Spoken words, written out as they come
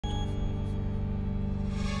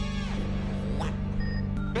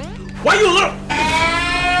Why you little?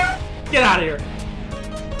 Get out of here.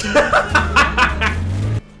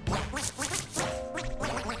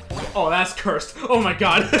 Oh, that's cursed. Oh my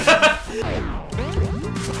god.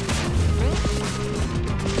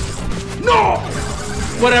 No!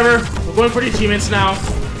 Whatever. We're going for the achievements now.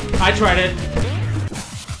 I tried it.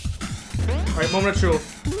 Alright, moment of truth.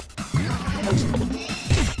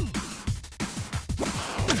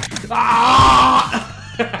 Ah!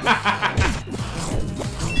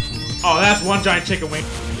 Oh, that's one giant chicken wing.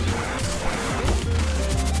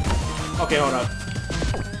 Okay, hold up.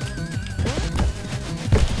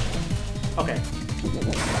 Okay.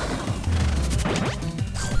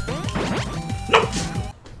 No!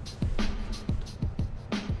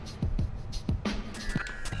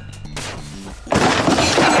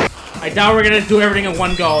 I doubt we're gonna do everything in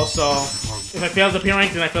one go, so if I fail the P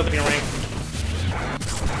rank, then I fail the P rank.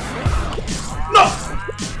 No!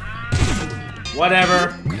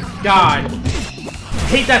 Whatever. God. I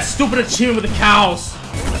hate that stupid achievement with the cows.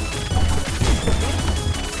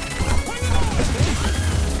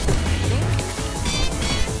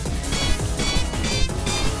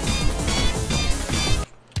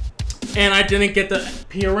 And I didn't get the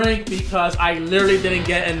P rank because I literally didn't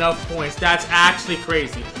get enough points. That's actually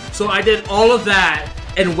crazy. So I did all of that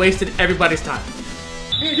and wasted everybody's time.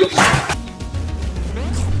 No,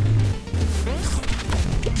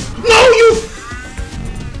 you!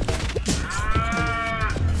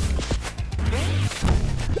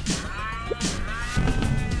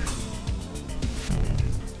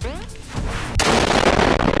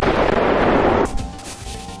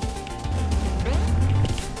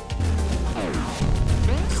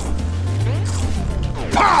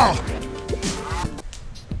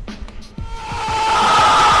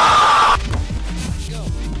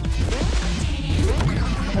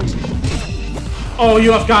 Oh,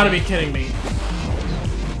 you have got to be kidding me.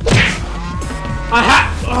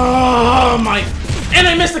 Oh my. And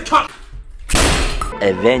I missed the cut.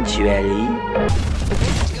 Eventually.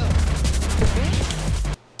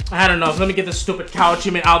 I had enough. Let me get this stupid cow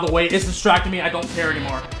achievement out of the way. It's distracting me. I don't care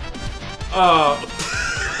anymore.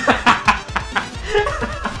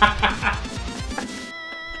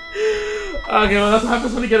 Okay, well, that's what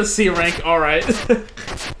happens when you get a C rank. Alright.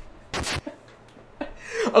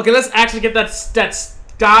 Okay, let's actually get that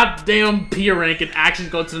goddamn P rank and actually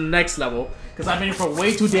go to the next level. Because I've been here for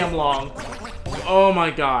way too damn long. Oh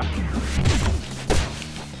my god.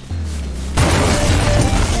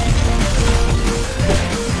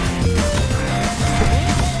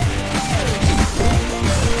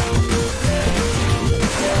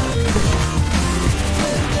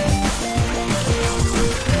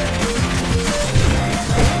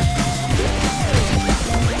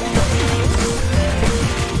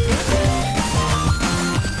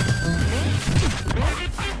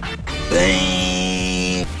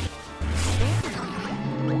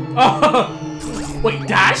 Oh! Wait,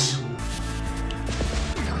 dash?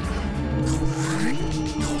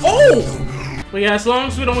 Oh! But yeah, as long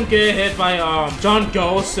as we don't get hit by John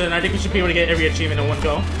Ghost, and I think we should be able to get every achievement in one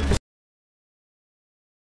go.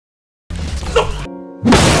 No!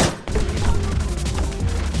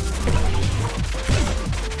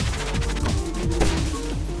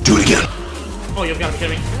 Do it again. Oh, you've got to be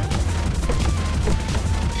kidding me.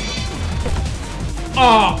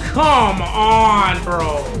 Oh, come on,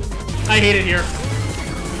 bro. I hate it here.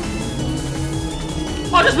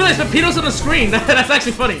 Oh, I just realized Pepito's on the screen. That's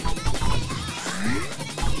actually funny.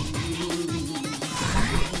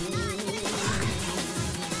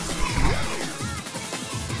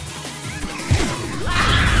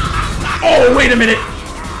 Oh, wait a minute.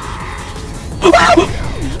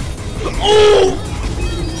 Oh!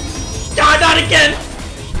 God, not again.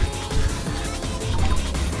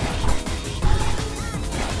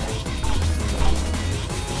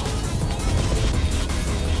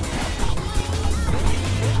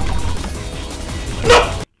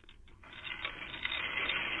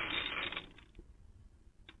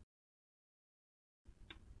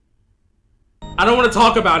 I don't want to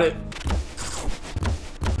talk about it.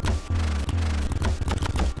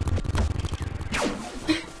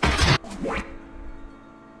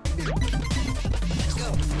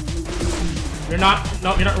 You're not.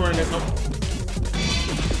 No, you're not ruining it. Nope.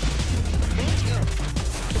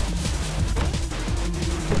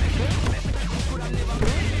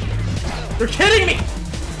 You're kidding me!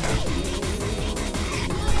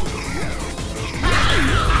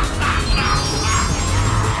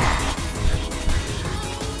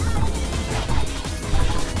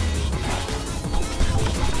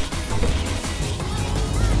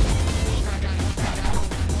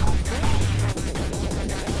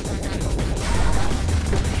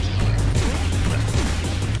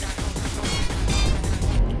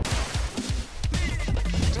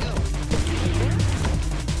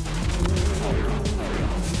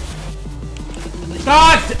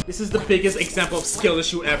 God! This is the biggest example of skill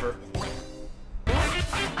issue ever.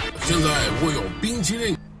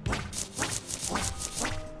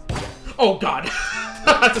 Oh God!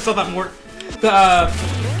 I just saw that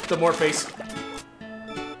the more face.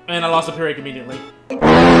 And I lost a Pyrrhic immediately.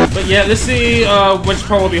 But yeah, let's see which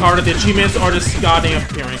part will be harder, the achievements or this goddamn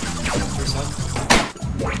Pyrrhic.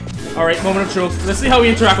 Alright, moment of truth. Let's see how we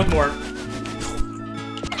interact with Mort.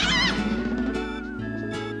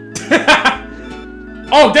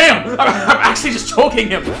 Oh damn! I'm actually just choking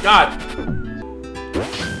him. God.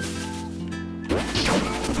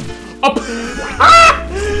 Oh. Ah!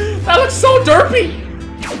 That looks so derpy.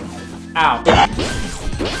 Ow.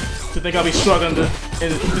 To think I'll be struggling to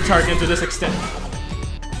target to this extent.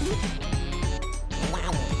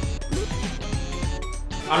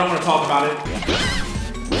 I don't want to talk about it.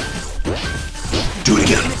 Do it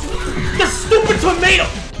again. The stupid tomato!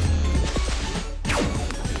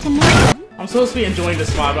 I'm supposed to be enjoying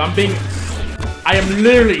this mod, but I am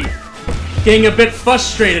literally getting a bit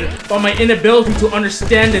frustrated by my inability to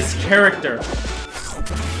understand this character.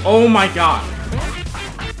 Oh my God.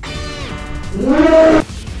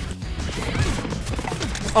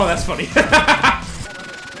 Oh, that's funny.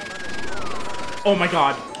 Oh my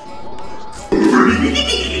God.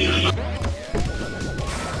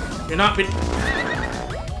 You're not been.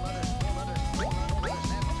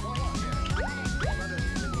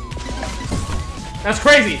 That's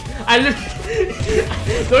crazy. I literally.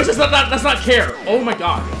 That's not care. Oh my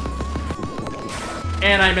God.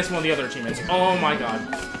 And I missed one of the other achievements. Oh my God.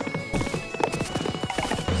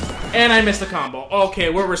 And I missed the combo.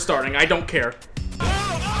 Okay, we're restarting. I don't care.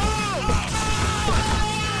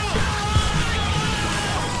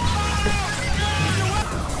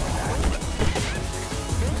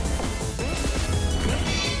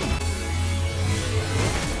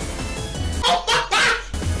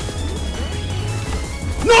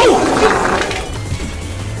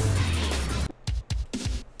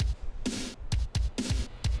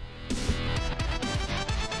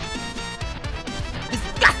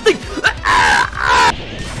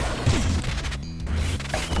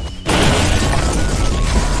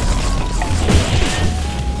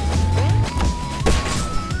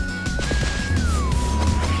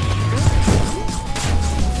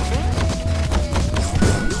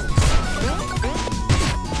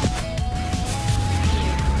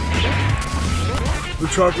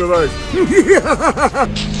 Chocolate ice.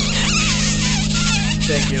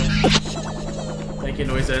 Thank you. Thank you,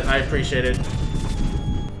 Noisette. I appreciate it.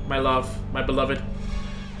 My love. My beloved.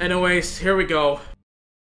 Anyways, here we go.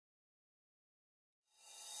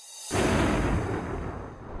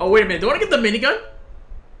 Oh, wait a minute. Do I want to get the minigun?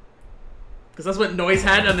 Because that's what Noise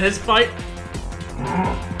had on his fight.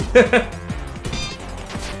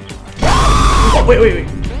 Oh, wait.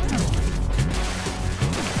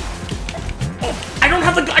 I don't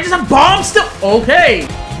have the. I just have bombs still. Okay.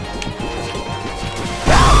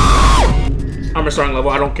 I'm restarting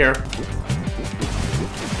level. I don't care.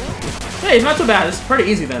 Hey, it's not too bad. It's pretty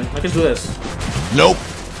easy then. I can do this. Nope.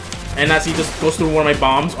 And as he just goes through one of my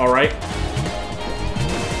bombs. All right.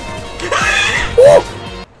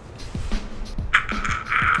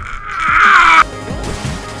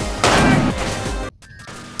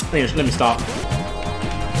 Let me stop.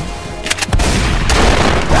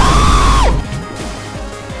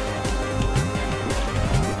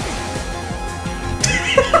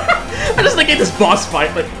 I just negate this boss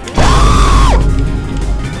fight, like.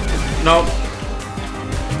 Nope.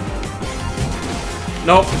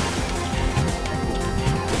 Nope.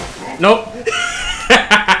 Nope.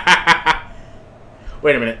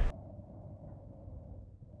 Wait a minute.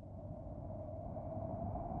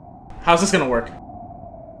 How's this gonna work?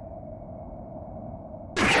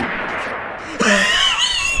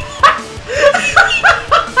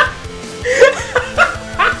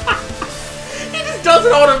 Does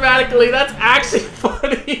it automatically. That's actually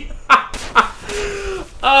funny.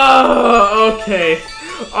 Oh, okay.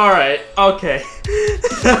 Alright, okay.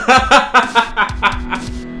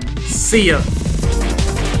 See ya.